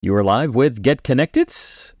You are live with Get Connected.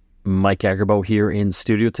 Mike Agerbo here in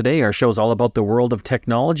studio today. Our show is all about the world of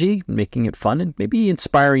technology, making it fun and maybe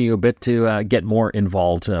inspiring you a bit to get more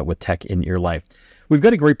involved with tech in your life. We've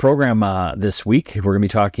got a great program this week. We're going to be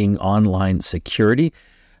talking online security,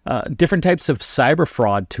 different types of cyber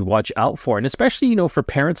fraud to watch out for, and especially, for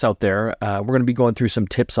parents out there, we're going to be going through some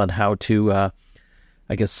tips on how to,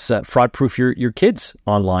 fraud-proof your kids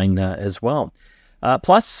online as well.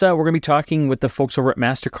 Plus, we're going to be talking with the folks over at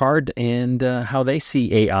MasterCard and how they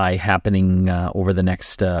see AI happening over the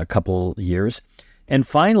next couple years. And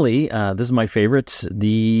finally, this is my favorite,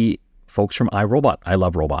 the folks from iRobot. I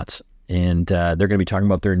love robots. And they're going to be talking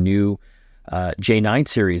about their new J9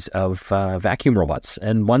 series of vacuum robots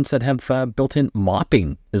and ones that have built-in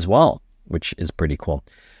mopping as well, which is pretty cool.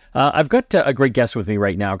 I've got a great guest with me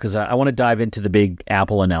right now because I want to dive into the big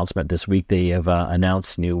Apple announcement this week. They have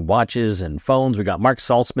announced new watches and phones. We got Mark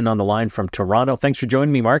Saltzman on the line from Toronto. Thanks for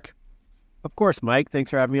joining me, Mark. Of course, Mike. Thanks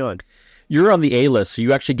for having me on. You're on the A-list, so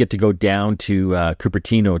you actually get to go down to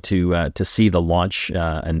Cupertino to see the launch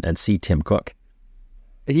and see Tim Cook.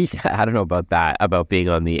 Yeah, I don't know about that, about being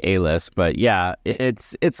on the A-list, but yeah,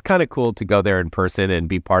 it's kind of cool to go there in person and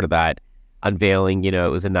be part of that unveiling. It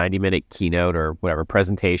was a 90-minute keynote or whatever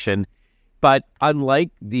presentation. But unlike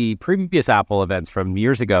the previous Apple events from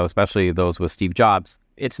years ago, especially those with Steve Jobs,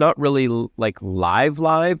 it's not really like live.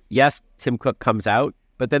 Yes, Tim Cook comes out,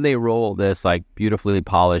 but then they roll this like beautifully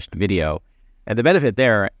polished video. And the benefit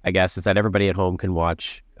there, I guess, is that everybody at home can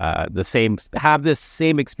watch have this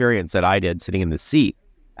same experience that I did sitting in the seat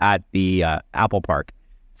at the Apple Park,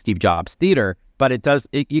 Steve Jobs Theater. But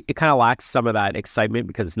it kind of lacks some of that excitement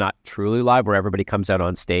because it's not truly live where everybody comes out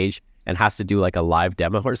on stage and has to do like a live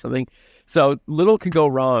demo or something. So little could go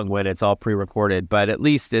wrong when it's all pre-recorded, but at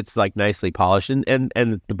least it's like nicely polished. And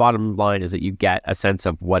the bottom line is that you get a sense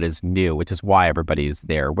of what is new, which is why everybody's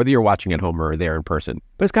there, whether you're watching at home or there in person.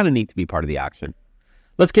 But it's kind of neat to be part of the action.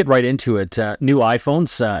 Let's get right into it. New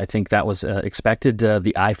iPhones, I think that was expected,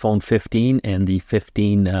 the iPhone 15 and the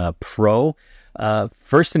 15 Pro.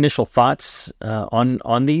 First initial thoughts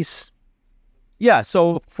on these? Yeah,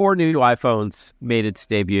 so 4 new iPhones made its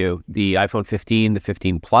debut. The iPhone 15, the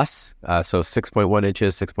 15 Plus, so 6.1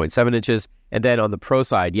 inches, 6.7 inches. And then on the Pro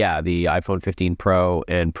side, the iPhone 15 Pro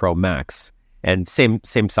and Pro Max. And same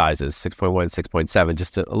sizes, 6.1, 6.7,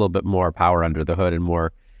 just a little bit more power under the hood and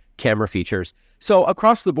more camera features. So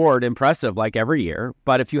across the board, impressive like every year.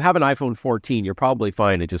 But if you have an iPhone 14, you're probably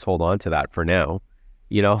fine to just hold on to that for now.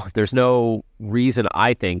 There's no reason,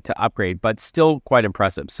 I think, to upgrade, but still quite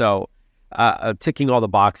impressive. So ticking all the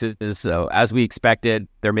boxes. So as we expected,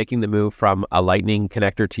 they're making the move from a Lightning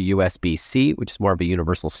connector to USB-C, which is more of a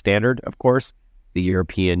universal standard, of course. The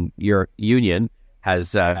European Union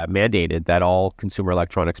has mandated that all consumer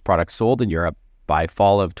electronics products sold in Europe by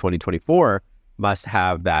fall of 2024 must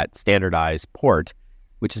have that standardized port,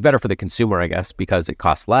 which is better for the consumer, I guess, because it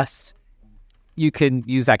costs less. You can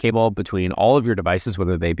use that cable between all of your devices,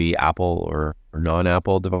 whether they be Apple or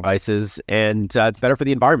non-Apple devices. And it's better for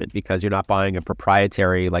the environment because you're not buying a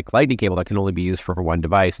proprietary like Lightning cable that can only be used for one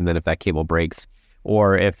device. And then if that cable breaks,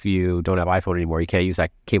 or if you don't have iPhone anymore, you can't use that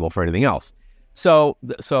cable for anything else. So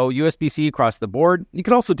USB-C across the board. You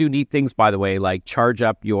can also do neat things, by the way, like charge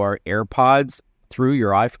up your AirPods through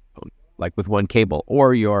your iPhone, like with one cable,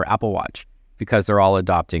 or your Apple Watch, because they're all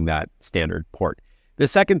adopting that standard port. The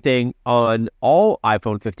second thing on all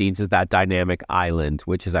iPhone 15s is that dynamic island,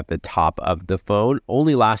 which is at the top of the phone.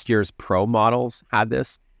 Only last year's Pro models had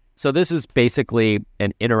this. So this is basically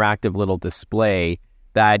an interactive little display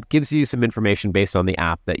that gives you some information based on the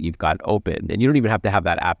app that you've got open. And you don't even have to have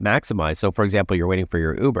that app maximized. So for example, you're waiting for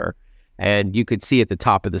your Uber and you could see at the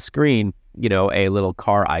top of the screen, a little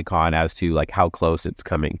car icon as to like how close it's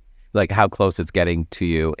coming, like how close it's getting to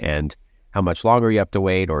you and how much longer you have to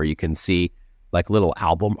wait, or you can see like little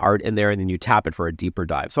album art in there, and then you tap it for a deeper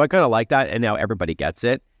dive. So I kind of like that, and now everybody gets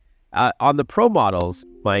it. On the Pro models,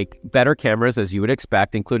 like better cameras as you would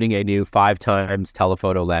expect, including a new 5x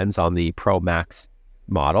telephoto lens on the Pro Max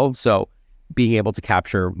model. So being able to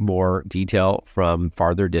capture more detail from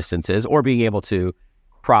farther distances, or being able to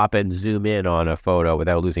crop and zoom in on a photo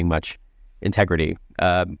without losing much integrity.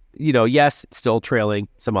 Yes, it's still trailing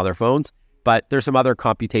some other phones, but there's some other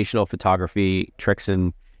computational photography tricks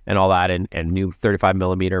and all that, and new 35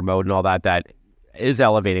 millimeter mode and all that is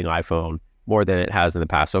elevating iPhone more than it has in the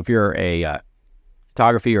past. So if you're a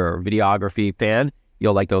photography or videography fan,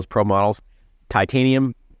 you'll like those Pro models.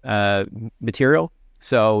 Titanium material.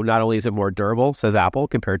 So not only is it more durable, says Apple,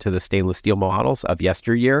 compared to the stainless steel models of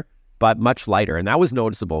yesteryear, but much lighter. And that was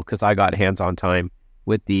noticeable because I got hands-on time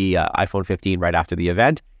with the iPhone 15 right after the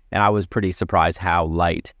event. And I was pretty surprised how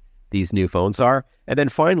light these new phones are. And then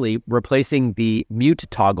finally, replacing the mute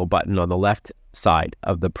toggle button on the left side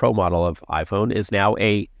of the Pro model of iPhone is now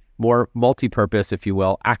a more multi-purpose, if you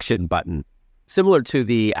will, action button. Similar to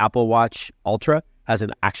the Apple Watch Ultra has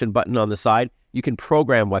an action button on the side. You can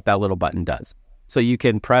program what that little button does. So you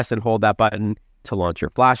can press and hold that button to launch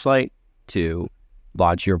your flashlight, to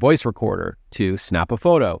launch your voice recorder, to snap a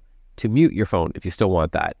photo, to mute your phone if you still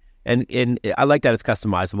want that. And I like that it's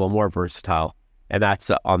customizable, more versatile, and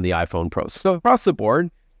that's on the iPhone Pro. So across the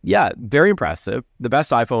board, yeah, very impressive. The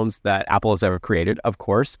best iPhones that Apple has ever created, of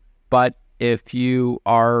course. But if you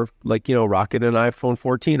are like, rocking an iPhone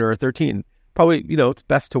 14 or a 13, probably, it's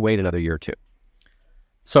best to wait another year or two.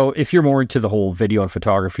 So if you're more into the whole video and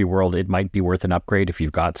photography world, it might be worth an upgrade if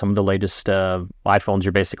you've got some of the latest iPhones,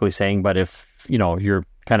 you're basically saying. But if, you're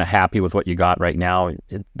kind of happy with what you got right now,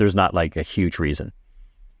 there's not like a huge reason.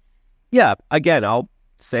 Yeah, again, I'll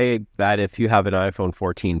say that if you have an iPhone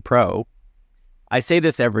 14 Pro, I say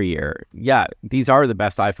this every year. Yeah, these are the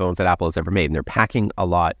best iPhones that Apple has ever made, and they're packing a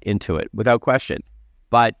lot into it, without question.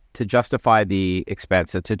 But to justify the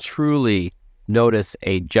expense and to truly notice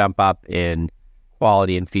a jump up in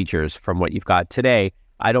quality and features from what you've got today,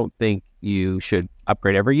 I don't think you should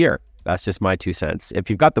upgrade every year. That's just my 2 cents. If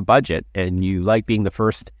you've got the budget and you like being the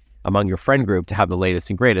first among your friend group to have the latest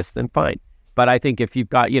and greatest, then fine. But I think if you've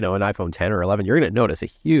got, an iPhone 10 or 11, you're going to notice a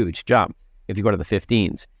huge jump if you go to the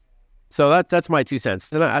 15s. So that's my 2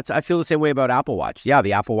 cents. And I feel the same way about Apple Watch. Yeah,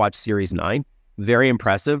 the Apple Watch Series 9, very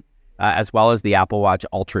impressive, as well as the Apple Watch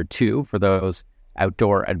Ultra 2 for those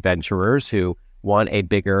outdoor adventurers who want a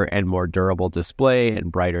bigger and more durable display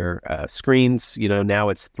and brighter screens. Now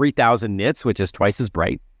it's 3,000 nits, which is twice as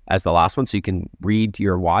bright as the last one, so you can read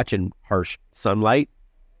your watch in harsh sunlight.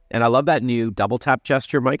 And I love that new double tap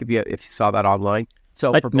gesture, Mike, if you saw that online.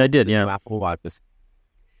 So I did, yeah. Apple Watches.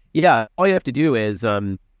 Yeah, all you have to do is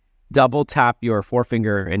double tap your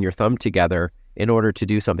forefinger and your thumb together in order to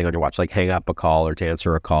do something on your watch, like hang up a call or to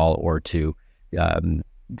answer a call or to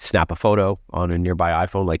snap a photo on a nearby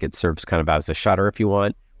iPhone. Like it serves kind of as a shutter if you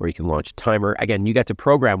want, or you can launch a timer. Again, you get to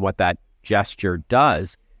program what that gesture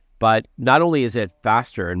does, but not only is it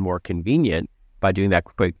faster and more convenient by doing that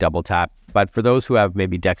quick double tap, but for those who have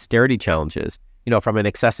maybe dexterity challenges, from an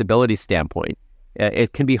accessibility standpoint,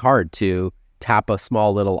 it can be hard to tap a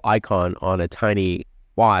small little icon on a tiny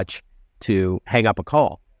watch to hang up a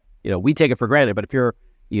call. We take it for granted, but if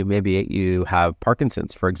you have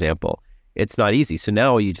Parkinson's, for example, it's not easy. So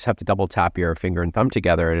now you just have to double tap your finger and thumb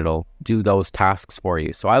together and it'll do those tasks for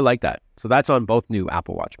you. So I like that. So that's on both new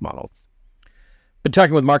Apple Watch models. Been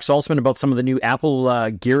talking with Mark Saltzman about some of the new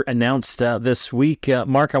Apple gear announced this week.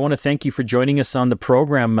 Mark, I want to thank you for joining us on the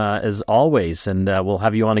program as always, and we'll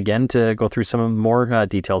have you on again to go through some more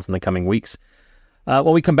details in the coming weeks.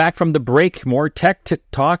 When we come back from the break, more tech to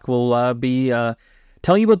talk. We'll be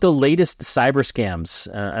telling you about the latest cyber scams,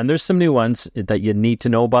 and there's some new ones that you need to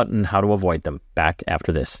know about and how to avoid them. Back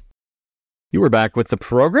after this. You were back with the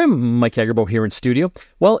program. Mike Agerbo here in studio.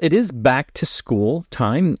 Well, it is back to school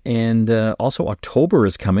time, and also October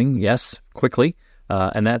is coming, yes, quickly,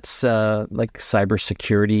 and that's like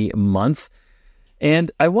Cybersecurity Month.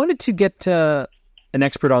 And I wanted to get an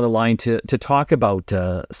expert on the line to talk about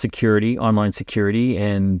security, online security,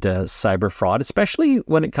 and cyber fraud, especially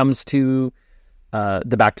when it comes to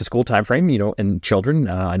the back to school timeframe, and children.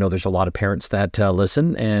 I know there's a lot of parents that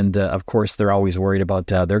listen, and of course, they're always worried about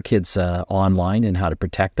their kids online and how to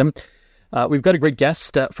protect them. We've got a great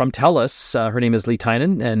guest from TELUS. Her name is Lee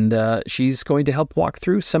Tynan, and she's going to help walk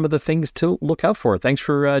through some of the things to look out for. Thanks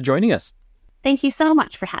for joining us. Thank you so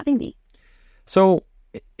much for having me. So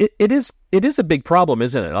it is a big problem,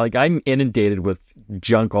 isn't it? Like, I'm inundated with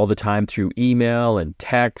junk all the time through email and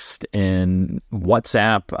text and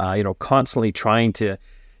WhatsApp, constantly trying to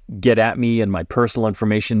get at me and my personal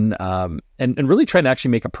information, and really trying to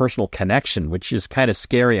actually make a personal connection, which is kind of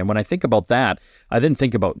scary. And when I think about that, I then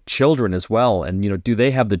think about children as well. And, do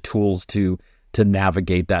they have the tools to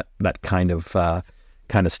navigate that kind of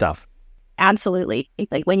stuff? Absolutely.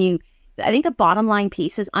 I think the bottom line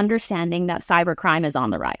piece is understanding that cybercrime is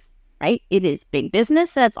on the rise, right? It is big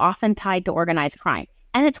business that's often tied to organized crime,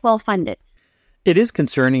 and it's well funded. It is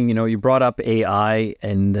concerning. You brought up AI,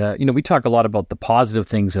 and, we talk a lot about the positive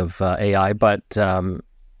things of AI, but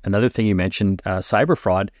another thing you mentioned, cyber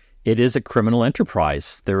fraud, it is a criminal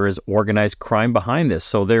enterprise. There is organized crime behind this.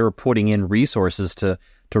 So they're putting in resources to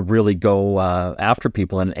really go after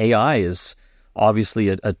people. And AI is obviously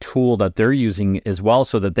a tool that they're using as well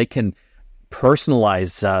so that they can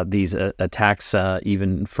personalize these attacks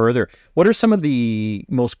even further. What are some of the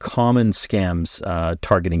most common scams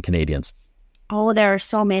targeting Canadians? Oh, there are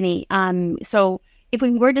so many. So if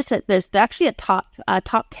we were to, there's actually a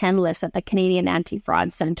top 10 list that the Canadian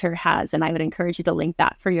Anti-Fraud Centre has, and I would encourage you to link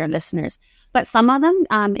that for your listeners. But some of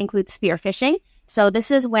them include spear phishing. So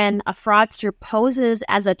this is when a fraudster poses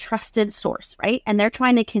as a trusted source, right? And they're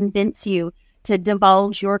trying to convince you to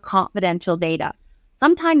divulge your confidential data.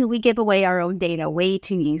 Sometimes we give away our own data way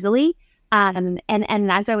too easily. And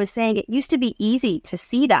as I was saying, it used to be easy to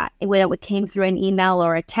see that when it came through an email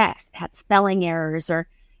or a text, it had spelling errors or,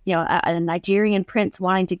 a Nigerian prince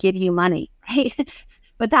wanting to give you money, right?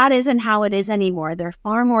 But that isn't how it is anymore. They're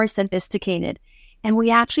far more sophisticated. And we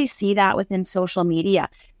actually see that within social media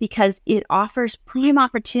because it offers prime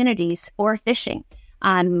opportunities for phishing,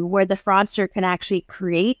 where the fraudster can actually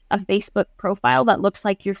create a Facebook profile that looks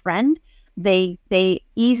like your friend. They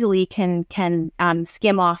easily can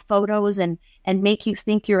skim off photos and make you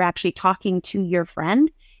think you're actually talking to your friend,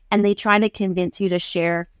 and they try to convince you to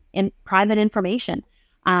share private information.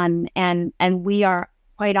 And we are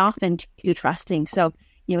quite often too trusting. So,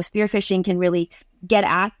 spear phishing can really get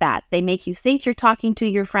at that. They make you think you're talking to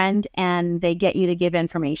your friend, and they get you to give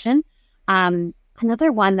information.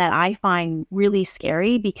 Another one that I find really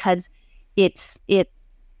scary because it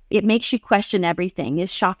makes you question everything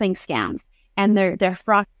is shopping scams, and they're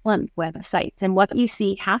fraudulent websites. And what you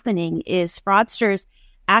see happening is fraudsters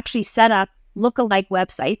actually set up lookalike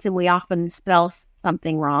websites, and we often spell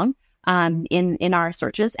something wrong in our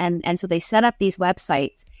searches, and so they set up these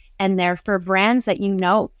websites, and they're for brands that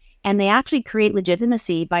and they actually create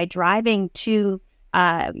legitimacy by driving to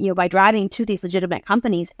these legitimate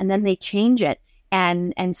companies, and then they change it,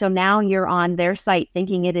 and so now you're on their site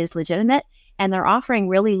thinking it is legitimate. And they're offering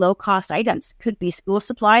really low-cost items. Could be school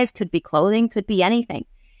supplies, could be clothing, could be anything.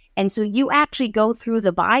 And so you actually go through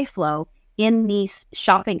the buy flow in these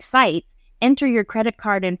shopping sites, enter your credit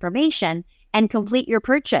card information, and complete your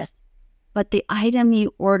purchase. But the item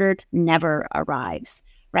you ordered never arrives,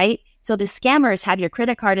 right? So the scammers have your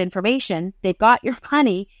credit card information, they've got your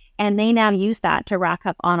money, and they now use that to rack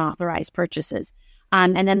up unauthorized purchases.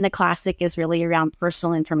 And then the classic is really around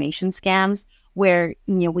personal information scams, where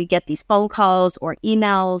we get these phone calls or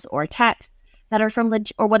emails or texts that are from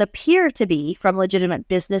or what appear to be from legitimate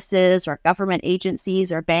businesses or government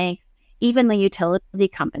agencies or banks, even the utility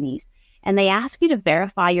companies. And they ask you to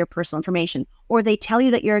verify your personal information, or they tell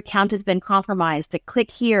you that your account has been compromised, to click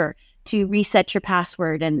here to reset your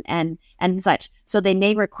password and such. So they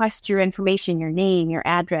may request your information, your name, your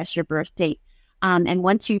address, your birth date. And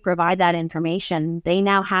once you provide that information, they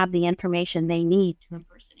now have the information they need to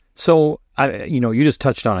impersonate. So, you just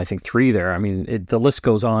touched on, I think, 3 there. I mean, the list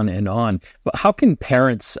goes on and on. But how can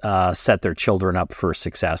parents set their children up for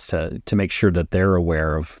success to make sure that they're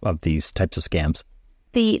aware of these types of scams?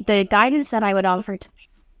 The guidance that I would offer to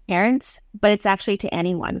parents, but it's actually to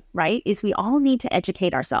anyone, right, is we all need to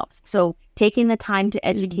educate ourselves. So taking the time to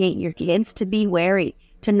educate your kids to be wary,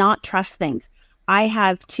 to not trust things. I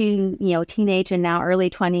have 2, teenage and now early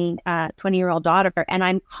 20-year-old daughter, and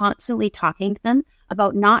I'm constantly talking to them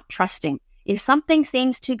about not trusting. If something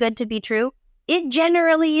seems too good to be true, it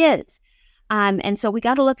generally is. And so we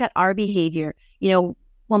got to look at our behavior. When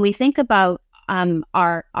we think about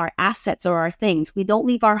our assets or our things, we don't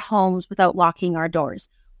leave our homes without locking our doors.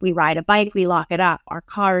 We ride a bike, we lock it up. Our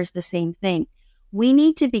car is the same thing. We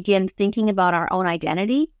need to begin thinking about our own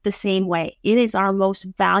identity the same way. It is our most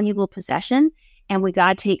valuable possession, and we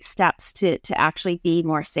got to take steps to actually be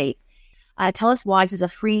more safe. TELUS Wise is a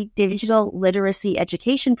free digital literacy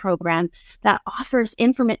education program that offers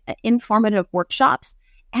informative workshops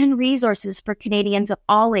and resources for Canadians of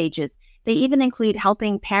all ages. They even include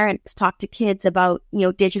helping parents talk to kids about,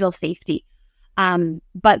 digital safety.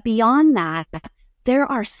 But beyond that, there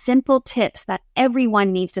are simple tips that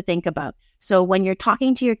everyone needs to think about. So when you're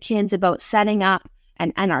talking to your kids about setting up,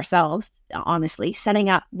 and ourselves, honestly, setting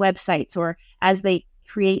up websites, or as they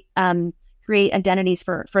create identities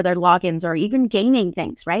for their logins, or even gaming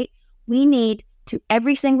things, right? We need to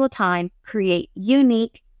every single time create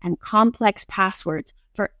unique and complex passwords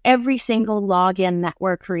for every single login that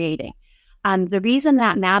we're creating. The reason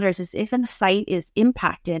that matters is if a site is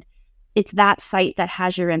impacted, it's that site that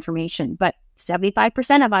has your information. But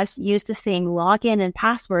 75% of us use the same login and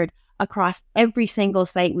password across every single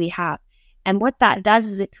site we have. And what that does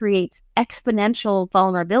is it creates exponential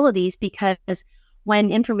vulnerabilities, because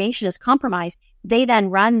when information is compromised, they then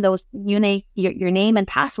run those your name and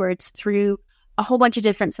passwords through a whole bunch of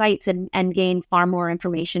different sites and gain far more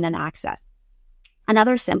information and access.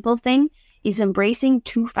 Another simple thing is embracing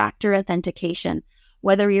two-factor authentication.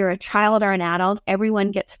 Whether you're a child or an adult, everyone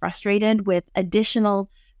gets frustrated with additional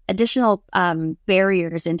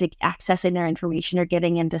barriers into accessing their information or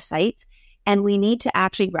getting into sites. And we need to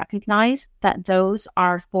actually recognize that those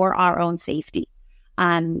are for our own safety.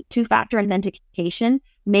 Two-factor authentication,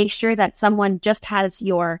 make sure that someone just has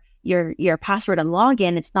your password and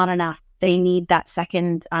login. It's not enough. They need that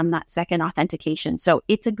second authentication. So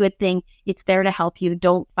it's a good thing. It's there to help you.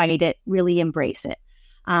 Don't fight it. Really embrace it.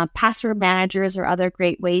 Password managers are other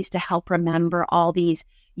great ways to help remember all these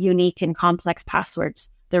unique and complex passwords.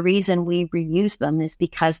 The reason we reuse them is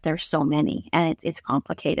because there's so many and it's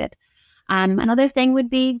complicated. Another thing would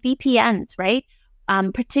be VPNs, right?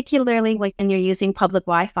 Particularly when you're using public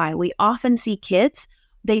Wi-Fi. We often see kids,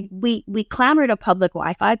 we clamor to public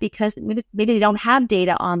Wi-Fi because maybe they don't have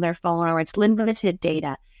data on their phone or it's limited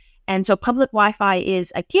data. And so public Wi-Fi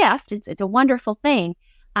is a gift. It's a wonderful thing,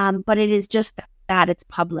 but it is just that it's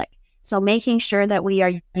public. So making sure that we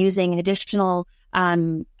are using additional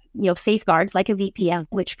safeguards like a VPN,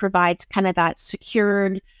 which provides kind of that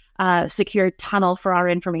secured tunnel for our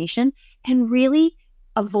information, and really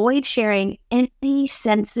avoid sharing any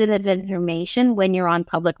sensitive information when you're on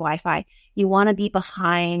public Wi-Fi. You want to be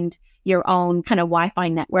behind your own kind of Wi-Fi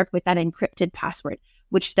network with that encrypted password,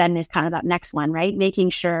 which then is kind of that next one, right? Making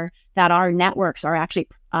sure that our networks are actually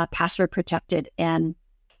password protected and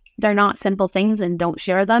they're not simple things, and don't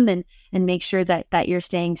share them, and make sure that you're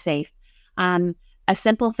staying safe. A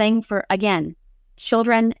simple thing for, again,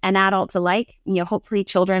 children and adults alike, hopefully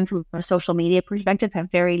children from a social media perspective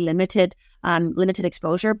have very limited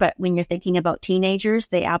exposure, but when you're thinking about teenagers,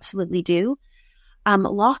 they absolutely do.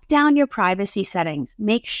 Lock down your privacy settings.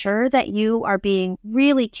 Make sure that you are being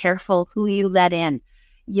really careful who you let in.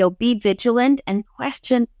 Be vigilant and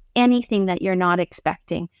question anything that you're not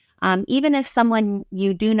expecting. Even if someone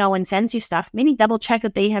you do know and sends you stuff, maybe double check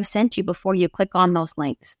that they have sent you before you click on those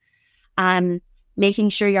links. Making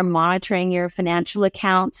sure you're monitoring your financial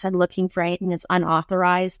accounts and looking for anything that's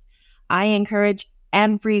unauthorized. I encourage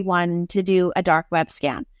everyone to do a dark web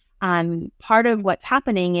scan. Part of what's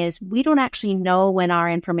happening is we don't actually know when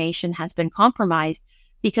our information has been compromised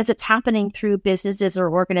because it's happening through businesses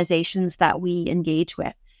or organizations that we engage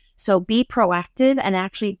with. So be proactive and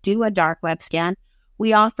actually do a dark web scan.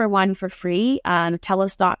 We offer one for free,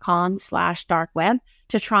 telus.com/darkweb,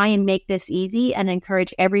 to try and make this easy and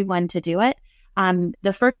encourage everyone to do it.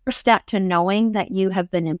 The first step to knowing that you have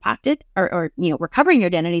been impacted or recovering your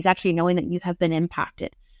identity is actually knowing that you have been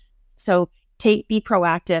impacted. So be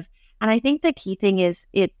proactive. And I think the key thing is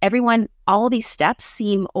all these steps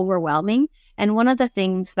seem overwhelming. And one of the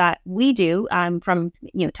things that we do from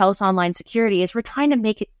TELUS Online Security is we're trying to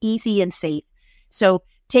make it easy and safe. So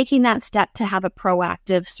taking that step to have a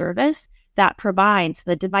proactive service that provides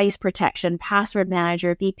the device protection, password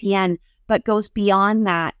manager, VPN, but goes beyond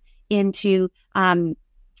that into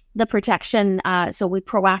the protection. So we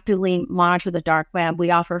proactively monitor the dark web.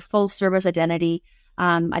 We offer full service identity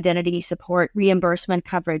support, reimbursement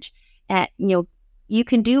coverage. You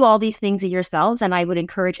can do all these things yourselves, and I would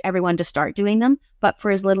encourage everyone to start doing them. But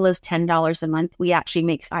for as little as $10 a month, we actually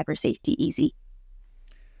make cyber safety easy.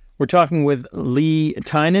 We're talking with Leigh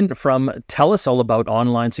Tynan from TELUS all about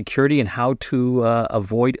online security and how to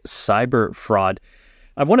avoid cyber fraud.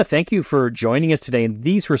 I want to thank you for joining us today. And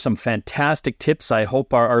these were some fantastic tips. I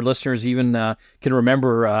hope our listeners even can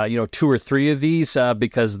remember, 2 or 3 of these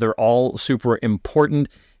because they're all super important.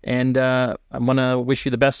 And I want to wish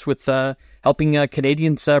you the best with helping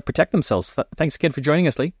Canadians protect themselves. Thanks again for joining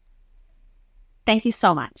us, Leigh. Thank you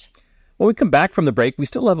so much. When we come back from the break, we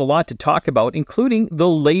still have a lot to talk about, including the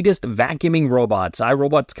latest vacuuming robots.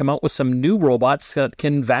 iRobot's come out with some new robots that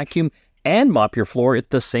can vacuum and mop your floor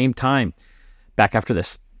at the same time. Back after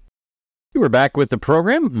this. We're back with the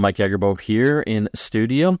program. Mike Agerbo here in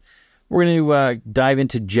studio. We're going to dive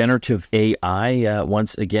into generative AI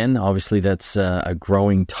once again. Obviously, that's a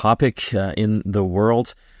growing topic in the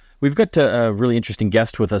world. We've got a really interesting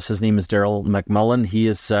guest with us. His name is Daryl McMullen. He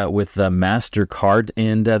is with MasterCard,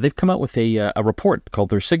 and they've come out with a report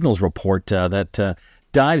called their Signals Report that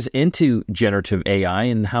dives into generative AI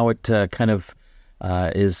and how it kind of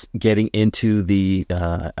is getting into the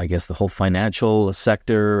whole financial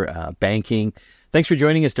sector, banking. Thanks for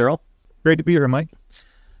joining us, Daryl. Great to be here, Mike.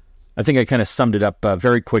 I think I kind of summed it up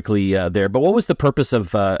very quickly there. But what was the purpose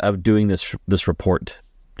of doing this report,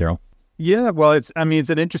 Daryl? Yeah, well, it's an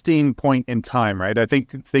interesting point in time, right? I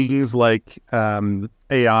think things like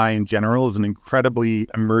AI in general is an incredibly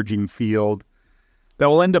emerging field that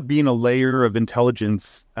will end up being a layer of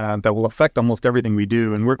intelligence that will affect almost everything we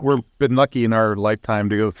do. And we've been lucky in our lifetime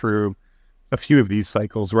to go through a few of these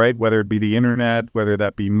cycles, right? Whether it be the internet, whether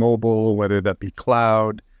that be mobile, whether that be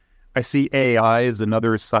cloud. I see AI as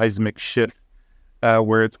another seismic shift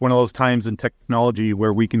where it's one of those times in technology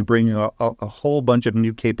where we can bring a whole bunch of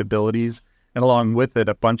new capabilities and along with it,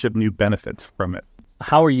 a bunch of new benefits from it.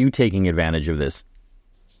 How are you taking advantage of this?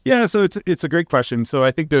 Yeah, so it's a great question. So I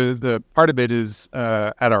think the part of it is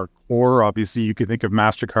at our core. Obviously, you can think of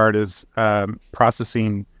MasterCard as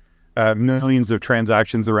processing millions of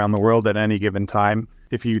transactions around the world at any given time.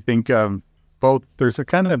 If you think of both, there's a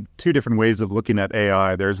kind of two different ways of looking at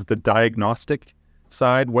AI. There's the diagnostic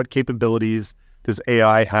side. What capabilities does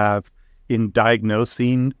AI have in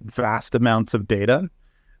diagnosing vast amounts of data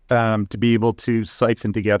to be able to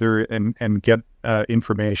siphon together and get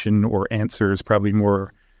information or answers probably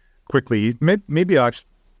more quickly, maybe actually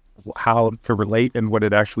how to relate and what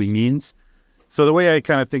it actually means. So the way I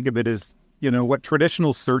kind of think of it is, what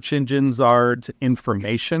traditional search engines are to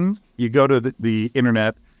information. You go to the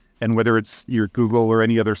internet, and whether it's your Google or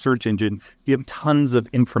any other search engine, you have tons of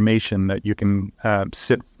information that you can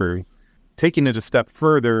sit through. Taking it a step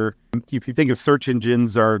further, if you think of search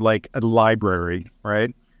engines are like a library,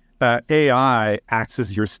 right? AI acts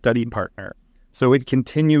as your study partner. So it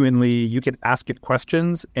continually, you can ask it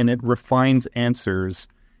questions and it refines answers,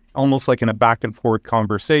 almost like in a back and forth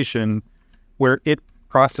conversation where it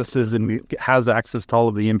processes and has access to all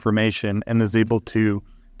of the information and is able to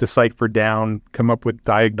decipher down, come up with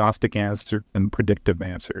diagnostic answers and predictive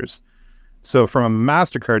answers. So from a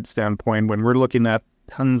MasterCard standpoint, when we're looking at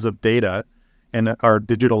tons of data and our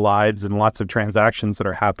digital lives and lots of transactions that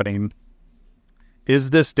are happening,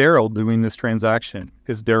 is this Daryl doing this transaction?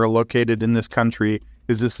 Is Daryl located in this country?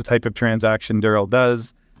 Is this the type of transaction Daryl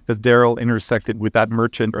does? Has Daryl intersected with that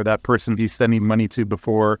merchant or that person he's sending money to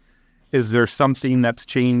before? Is there something that's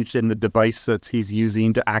changed in the device that he's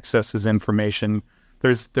using to access his information?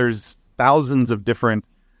 There's thousands of different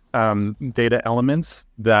data elements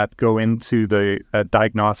that go into the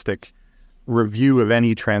diagnostic review of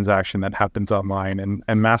any transaction that happens online. And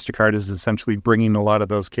MasterCard is essentially bringing a lot of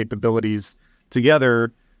those capabilities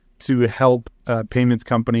together to help payments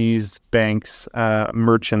companies, banks,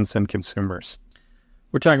 merchants, and consumers.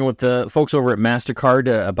 We're talking with the folks over at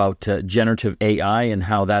MasterCard about generative AI and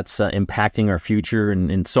how that's impacting our future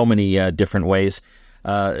in so many different ways.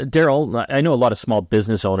 Daryl, I know a lot of small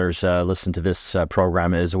business owners listen to this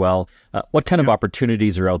program as well. What kind of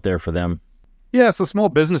opportunities are out there for them? Yeah, so small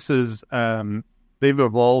businesses, they've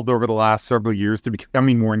evolved over the last several years to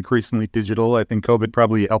becoming more increasingly digital. I think COVID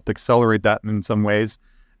probably helped accelerate that in some ways.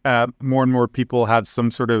 More and more people have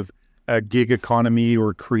some sort of gig economy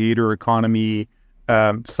or creator economy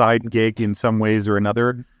side gig in some ways or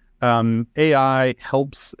another. AI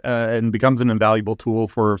helps and becomes an invaluable tool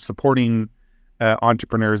for supporting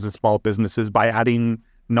entrepreneurs and small businesses by adding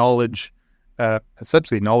knowledge,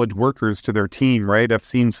 essentially knowledge workers to their team, right? I've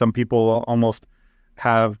seen some people almost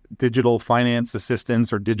have digital finance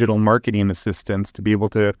assistants or digital marketing assistants to be able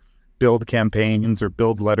to build campaigns or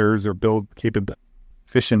build letters or build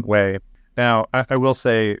efficient way. Now, I will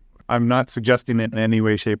say, I'm not suggesting it in any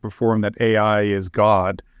way, shape, or form that AI is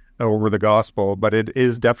God or the gospel, but it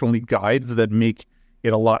is definitely guides that make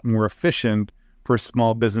it a lot more efficient for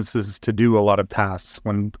small businesses to do a lot of tasks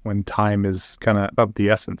when time is kind of the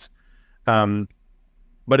essence.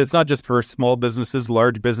 But it's not just for small businesses,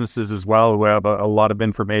 large businesses as well, who have a lot of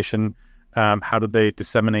information. How do they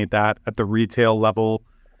disseminate that at the retail level?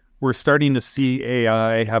 We're starting to see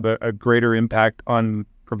AI have a greater impact on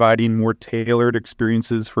providing more tailored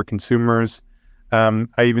experiences for consumers. I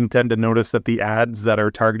even tend to notice that the ads that are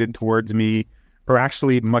targeted towards me are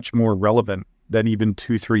actually much more relevant than even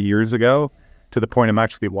 2-3 years ago, to the point I'm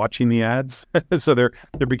actually watching the ads. So they're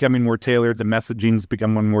becoming more tailored. The messaging's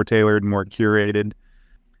becoming more tailored, more curated.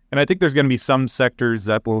 And I think there's going to be some sectors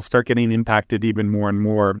that will start getting impacted even more and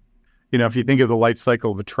more. If you think of the life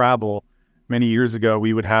cycle of a travel, many years ago,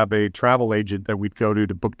 we would have a travel agent that we'd go to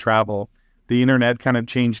book travel. The internet kind of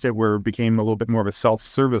changed it where it became a little bit more of a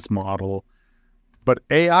self-service model. But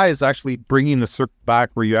AI is actually bringing the circle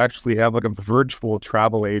back where you actually have like a virtual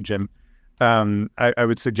travel agent. I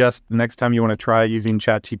would suggest the next time you want to try using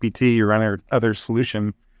ChatGPT or any other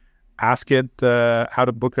solution, ask it how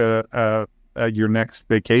to book your next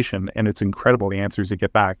vacation, and it's incredible the answers you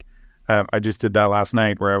get back. I just did that last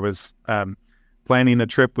night where I was planning a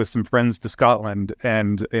trip with some friends to Scotland,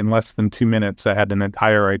 and in less than 2 minutes, I had an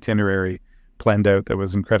entire itinerary planned out that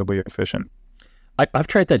was incredibly efficient. I've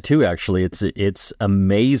tried that too, actually. It's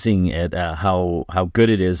amazing at how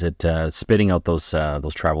good it is at spitting out those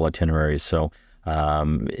travel itineraries. So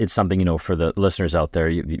it's something, for the listeners out there,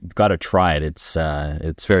 you've got to try it.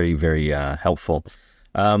 It's very, very helpful.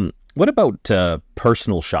 What about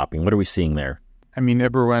personal shopping? What are we seeing there? I mean,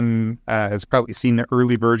 everyone has probably seen the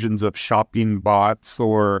early versions of shopping bots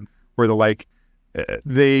or the like.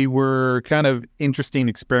 They were kind of interesting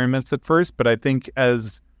experiments at first, but I think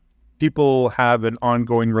as people have an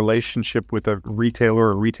ongoing relationship with a retailer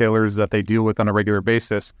or retailers that they deal with on a regular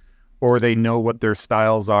basis, or they know what their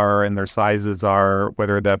styles are and their sizes are,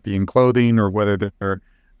 whether that be in clothing or whether their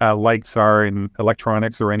likes are in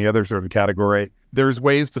electronics or any other sort of category. There's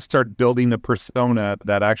ways to start building a persona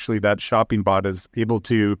that actually that shopping bot is able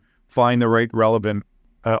to find the right relevant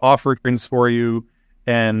offerings for you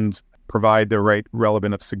and provide the right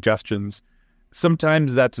relevant of suggestions.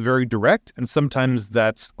 Sometimes that's very direct, and sometimes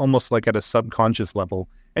that's almost like at a subconscious level.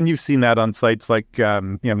 And you've seen that on sites like,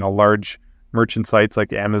 large merchant sites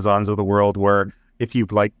like Amazon's of the world, where if you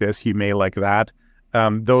like this, you may like that.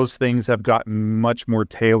 Those things have gotten much more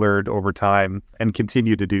tailored over time and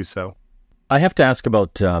continue to do so. I have to ask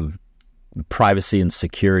about privacy and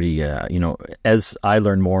security. As I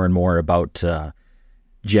learn more and more about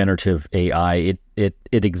generative AI, it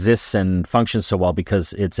exists and functions so well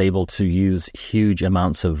because it's able to use huge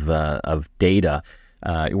amounts of data.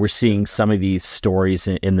 We're seeing some of these stories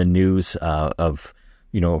in the news of,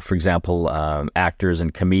 for example, actors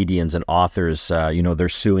and comedians and authors. They're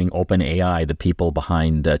suing OpenAI, the people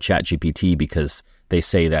behind ChatGPT, because they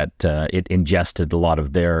say that it ingested a lot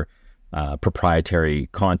of their proprietary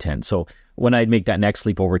content. So when I make that next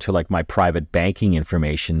leap over to like my private banking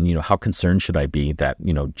information, how concerned should I be that,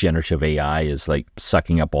 generative AI is like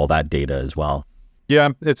sucking up all that data as well? Yeah,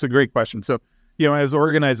 it's a great question. So, as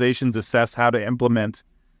organizations assess how to implement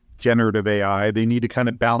generative AI, they need to kind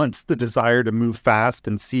of balance the desire to move fast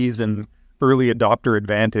and seize an early adopter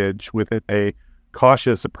advantage with a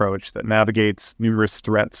cautious approach that navigates numerous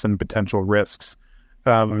threats and potential risks.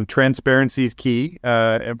 Transparency is key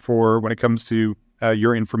for when it comes to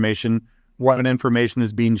your information, what information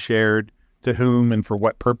is being shared, to whom, and for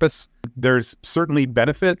what purpose. There's certainly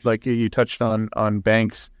benefit, like you touched on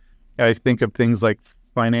banks. I think of things like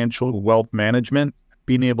financial wealth management,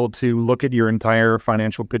 being able to look at your entire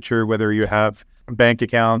financial picture, whether you have bank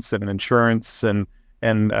accounts and insurance and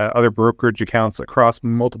other brokerage accounts across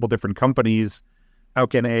multiple different companies. How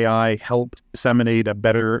can AI help disseminate a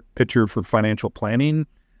better picture for financial planning?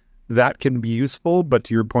 That can be useful, but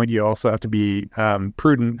to your point, you also have to be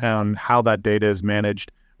prudent on how that data is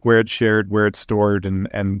managed, where it's shared, where it's stored,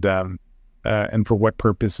 and for what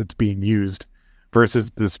purpose it's being used versus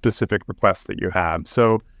the specific requests that you have.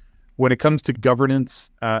 So when it comes to governance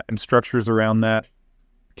and structures around that,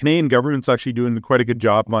 Canadian government's actually doing quite a good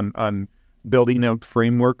job on building out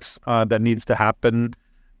frameworks that needs to happen.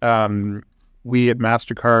 We at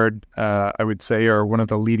MasterCard, I would say, are one of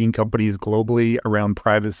the leading companies globally around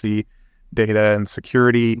privacy, data, and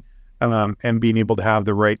security, and being able to have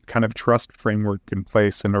the right kind of trust framework in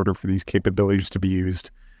place in order for these capabilities to be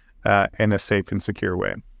used in a safe and secure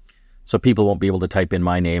way. So people won't be able to type in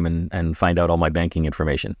my name and find out all my banking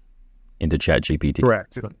information into ChatGPT.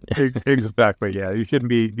 Correct. Exactly. Yeah. You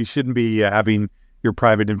shouldn't be having your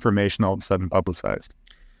private information all of a sudden publicized.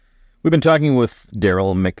 We've been talking with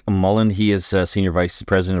Daryl McMullen. He is Senior Vice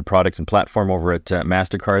President of Product and Platform over at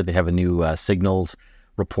MasterCard. They have a new Signals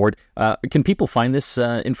report. Can people find this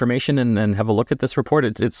information and have a look at this report?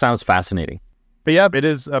 It sounds fascinating. But yeah, it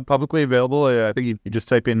is publicly available. I think you just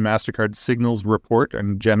type in MasterCard Signals report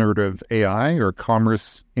and generative AI or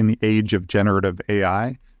commerce in the age of generative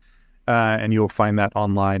AI. And you'll find that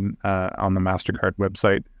online on the MasterCard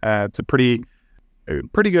website. It's a pretty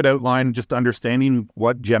good outline, just understanding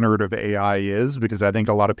what generative AI is, because I think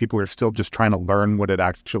a lot of people are still just trying to learn what it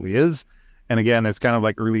actually is. And again, it's kind of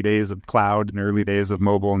like early days of cloud and early days of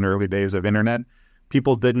mobile and early days of internet.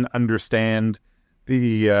 People didn't understand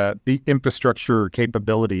the infrastructure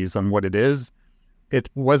capabilities on what it is. It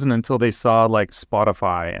wasn't until they saw like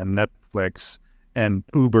Spotify and Netflix and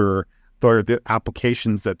Uber, or the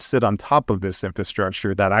applications that sit on top of this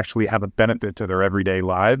infrastructure that actually have a benefit to their everyday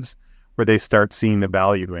lives, where they start seeing the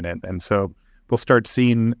value in it. And so we'll start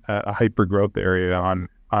seeing a hyper growth area on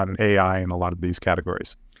AI in a lot of these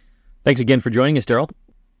categories. Thanks again for joining us, Daryl.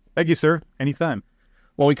 Thank you, sir. Anytime.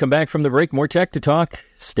 When we come back from the break, more tech to talk.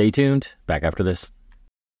 Stay tuned. Back after this.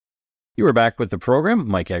 You are back with the program.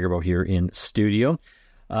 Mike Agerbo here in studio.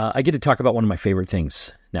 I get to talk about one of my favorite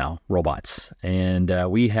things now, robots. And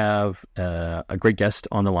we have a great guest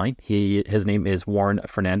on the line. His name is Warren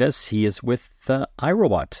Fernandez. He is with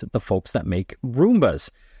iRobot, the folks that make Roombas.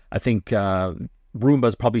 I think Roomba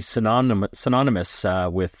is probably synonymous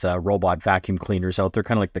with robot vacuum cleaners out there,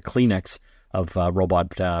 kind of like the Kleenex of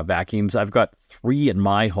robot vacuums. I've got 3 in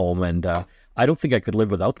my home, and I don't think I could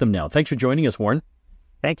live without them now. Thanks for joining us, Warren.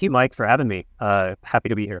 Thank you, Mike, for having me. Happy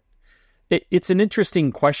to be here. It's an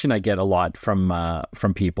interesting question I get a lot from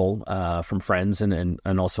people, from friends and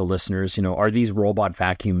also listeners. Are these robot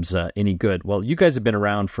vacuums any good? Well, you guys have been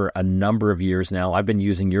around for a number of years now. I've been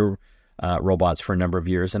using your robots for a number of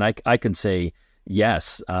years, and I can say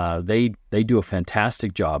yes, they do a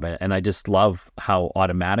fantastic job, and I just love how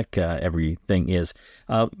automatic everything is.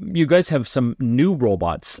 You guys have some new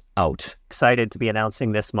robots out. Excited to be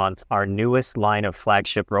announcing this month our newest line of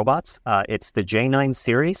flagship robots. It's the J9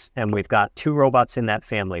 series, and we've got 2 robots in that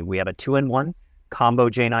family. We have a 2-in-1 combo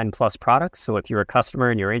J9 Plus product. So if you're a customer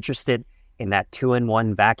and you're interested in that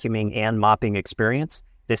 2-in-1 vacuuming and mopping experience,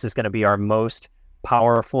 this is going to be our most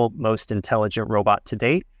powerful, most intelligent robot to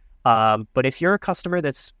date. But if you're a customer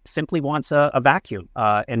that simply wants a vacuum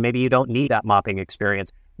and maybe you don't need that mopping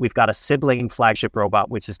experience, we've got a sibling flagship robot,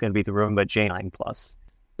 which is going to be the Roomba J9 Plus.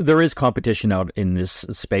 There is competition out in this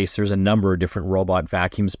space. There's a number of different robot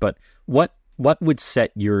vacuums, but what would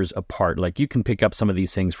set yours apart? Like, you can pick up some of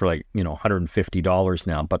these things for like, $150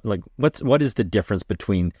 now, but like what is the difference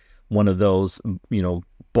between one of those,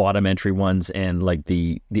 bottom entry ones and like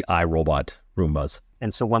the iRobot Roombas?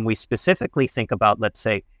 And so when we specifically think about, let's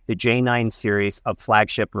say, the J9 series of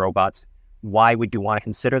flagship robots, why would you want to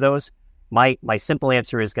consider those? My simple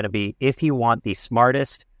answer is going to be, if you want the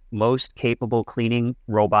smartest, most capable cleaning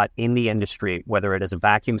robot in the industry, whether it is a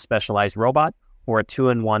vacuum specialized robot or a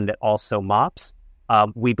 2-in-1 that also mops,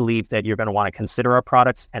 we believe that you're going to want to consider our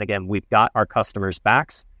products. And again, we've got our customers'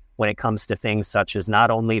 backs when it comes to things such as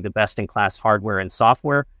not only the best-in-class hardware and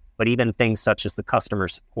software, but even things such as the customer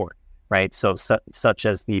support, right? So such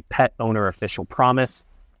as the pet owner official promise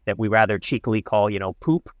that we rather cheekily call,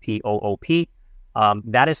 POOP, P-O-O-P.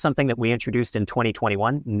 That is something that we introduced in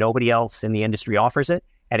 2021. Nobody else in the industry offers it.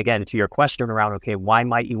 And again, to your question around, okay, why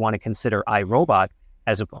might you want to consider iRobot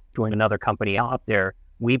as opposed to another company out there?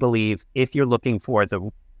 We believe if you're looking for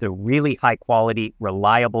the really high quality,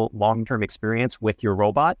 reliable, long-term experience with your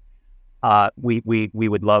robot, we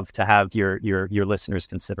would love to have your listeners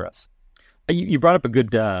consider us. You brought up a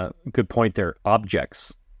good point there.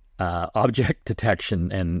 Object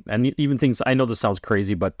detection, and even things. I know this sounds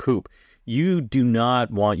crazy, but poop. You do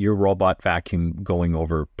not want your robot vacuum going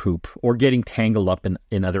over poop or getting tangled up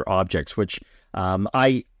in other objects, which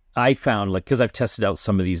I found, like, because I've tested out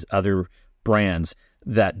some of these other brands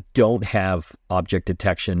that don't have object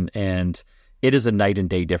detection, and it is a night and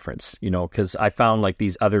day difference, because I found like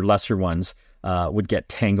these other lesser ones would get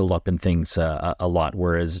tangled up in things a lot,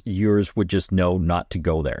 whereas yours would just know not to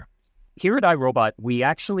go there. Here at iRobot,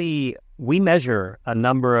 we measure a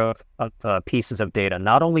number of pieces of data,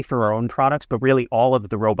 not only for our own products, but really all of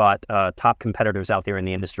the robot top competitors out there in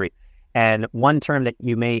the industry. And one term that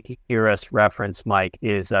you may hear us reference, Mike,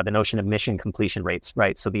 is the notion of mission completion rates,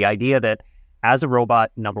 right? So the idea that as a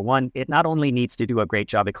robot, number one, it not only needs to do a great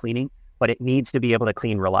job at cleaning, but it needs to be able to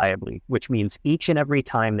clean reliably, which means each and every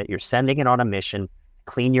time that you're sending it on a mission,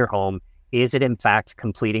 clean your home, is it in fact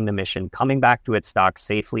completing the mission, coming back to its dock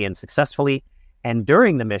safely and successfully? And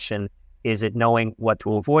during the mission, is it knowing what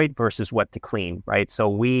to avoid versus what to clean, right? So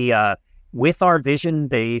we, with our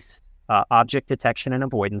vision-based object detection and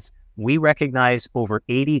avoidance, we recognize over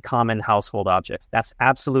 80 common household objects. That's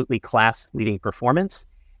absolutely class-leading performance.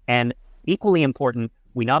 And equally important,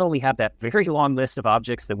 we not only have that very long list of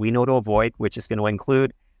objects that we know to avoid, which is going to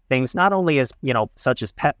include things not only as, such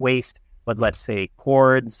as pet waste, but let's say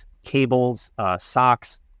cords, cables,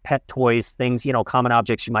 socks, pet toys, things, common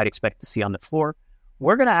objects you might expect to see on the floor.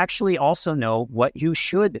 We're going to actually also know what you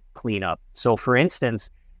should clean up. So for instance,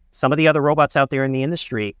 some of the other robots out there in the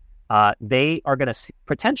industry, they are going to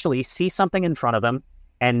potentially see something in front of them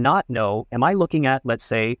and not know, am I looking at, let's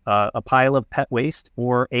say, a pile of pet waste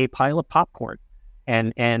or a pile of popcorn?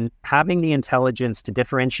 And having the intelligence to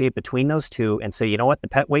differentiate between those two and say, you know what, the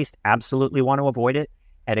pet waste, absolutely want to avoid it.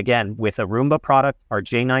 And again, with a Roomba product, our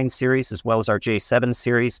J9 series, as well as our J7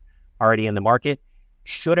 series already in the market,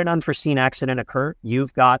 should an unforeseen accident occur,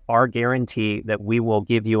 you've got our guarantee that we will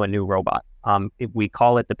give you a new robot. We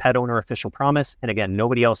call it the pet owner official promise. And again,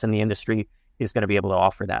 nobody else in the industry is going to be able to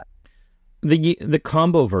offer that. The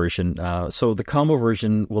combo version, so the combo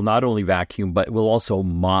version will not only vacuum, but will also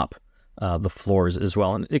mop the floors as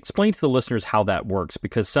well. And explain to the listeners how that works,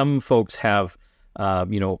 because some folks have,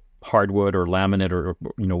 hardwood or laminate or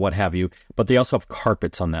what have you, but they also have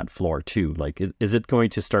carpets on that floor too. Like, is it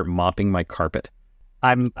going to start mopping my carpet?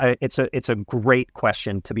 It's a great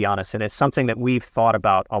question, to be honest, and it's something that we've thought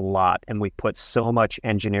about a lot, and we put so much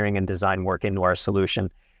engineering and design work into our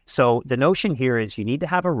solution. So the notion here is you need to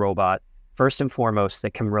have a robot, first and foremost,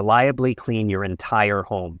 that can reliably clean your entire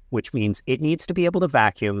home, which means it needs to be able to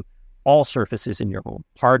vacuum all surfaces in your home,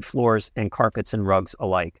 hard floors and carpets and rugs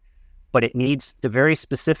alike. But it needs to very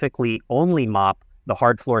specifically only mop the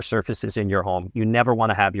hard floor surfaces in your home. You never want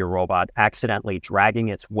to have your robot accidentally dragging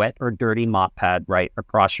its wet or dirty mop pad right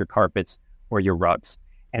across your carpets or your rugs.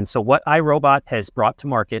 And so what iRobot has brought to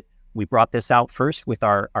market, we brought this out first with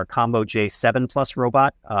our Combo J7 Plus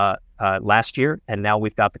robot last year, and now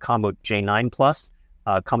we've got the Combo J9 Plus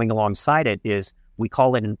coming alongside it. Is we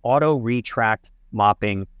call it an auto retract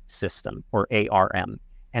mopping system, or ARM.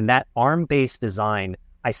 And that ARM-based design,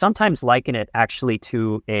 I sometimes liken it actually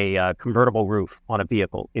to a convertible roof on a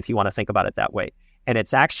vehicle, if you want to think about it that way. And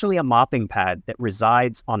it's actually a mopping pad that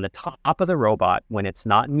resides on the top of the robot when it's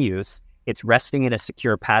not in use. It's resting in a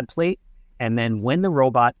secure pad plate. And then when the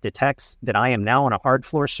robot detects that I am now on a hard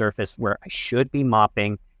floor surface where I should be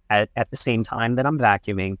mopping at the same time that I'm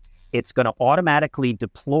vacuuming, it's going to automatically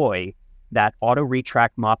deploy that auto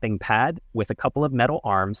retract mopping pad with a couple of metal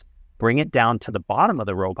arms, bring it down to the bottom of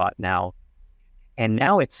the robot now. And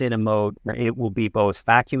now it's in a mode where it will be both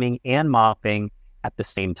vacuuming and mopping at the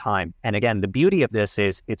same time. And again, the beauty of this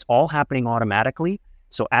is it's all happening automatically.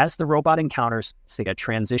 So as the robot encounters, say, a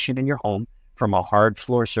transition in your home from a hard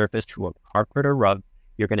floor surface to a carpet or rug,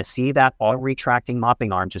 you're going to see that auto-retracting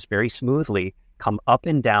mopping arm just very smoothly come up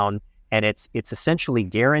and down. And it's essentially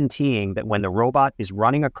guaranteeing that when the robot is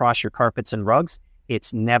running across your carpets and rugs,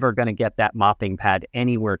 it's never going to get that mopping pad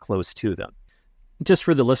anywhere close to them. Just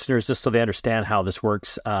for the listeners, just so they understand how this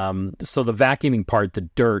works. So the vacuuming part, the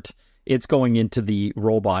dirt, it's going into the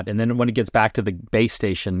robot. And then when it gets back to the base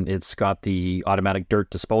station, it's got the automatic dirt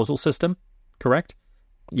disposal system, correct?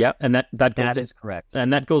 Yeah, and that is correct.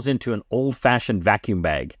 And that goes into an old-fashioned vacuum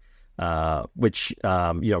bag, which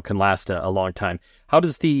can last a long time. How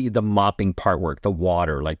does the mopping part work? The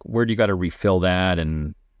water, like where do you got to refill that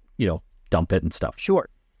and dump it and stuff? Sure.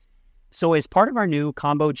 So as part of our new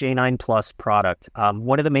Combo J9 Plus product,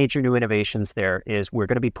 one of the major new innovations there is we're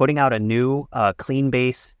going to be putting out a new clean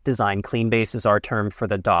base design. Clean base is our term for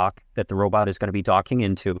the dock that the robot is going to be docking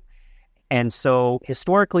into. And so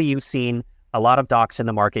historically, you've seen a lot of docks in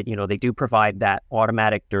the market, they do provide that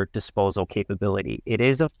automatic dirt disposal capability. It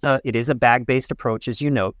is a bag-based approach, as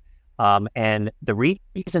you note. And the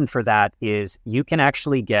reason for that is you can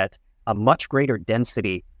actually get a much greater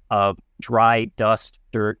density of dry dust,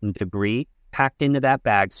 dirt, and debris packed into that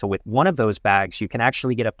bag. So with one of those bags, you can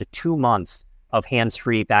actually get up to 2 months of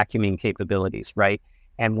hands-free vacuuming capabilities, right?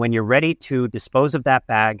 And when you're ready to dispose of that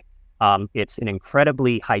bag, it's an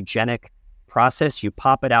incredibly hygienic process. You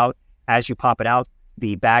pop it out. As you pop it out,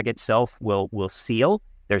 the bag itself will seal.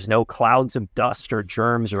 There's no clouds of dust or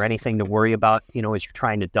germs or anything to worry about, as you're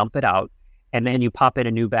trying to dump it out. And then you pop in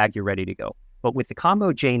a new bag, you're ready to go. But with the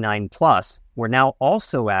Combo J9 Plus, we're now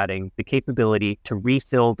also adding the capability to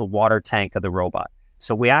refill the water tank of the robot.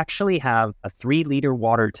 So we actually have a 3-liter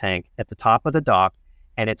water tank at the top of the dock,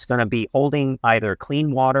 and it's going to be holding either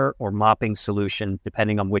clean water or mopping solution,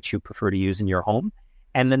 depending on which you prefer to use in your home.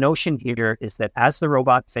 And the notion here is that as the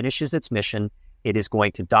robot finishes its mission, it is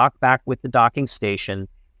going to dock back with the docking station,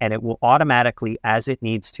 and it will automatically, as it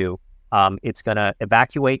needs to, it's going to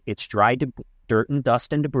evacuate its dry dirt and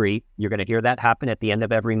dust and debris. You're going to hear that happen at the end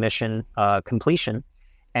of every mission completion.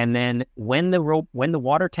 And then when the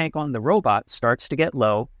water tank on the robot starts to get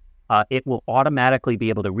low, it will automatically be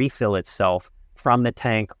able to refill itself from the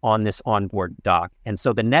tank on this onboard dock. And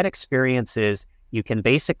so the net experience is you can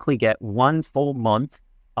basically get 1 full month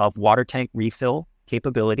of water tank refill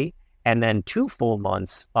capability and then 2 full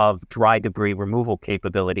months of dry debris removal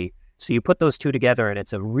capability. So you put those two together and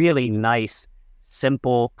it's a really nice,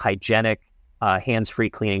 simple, hygienic, hands-free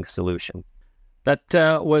cleaning solution. That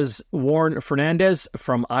was Warren Fernandez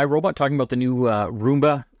from iRobot talking about the new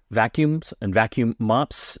Roomba vacuums and vacuum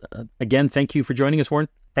mops. Again, thank you for joining us, Warren.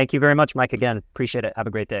 Thank you very much, Mike. Again, appreciate it. Have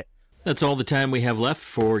a great day. That's all the time we have left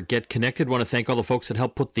for Get Connected. I want to thank all the folks that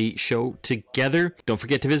helped put the show together. Don't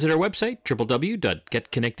forget to visit our website,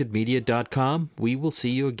 www.getconnectedmedia.com. We will see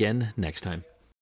you again next time.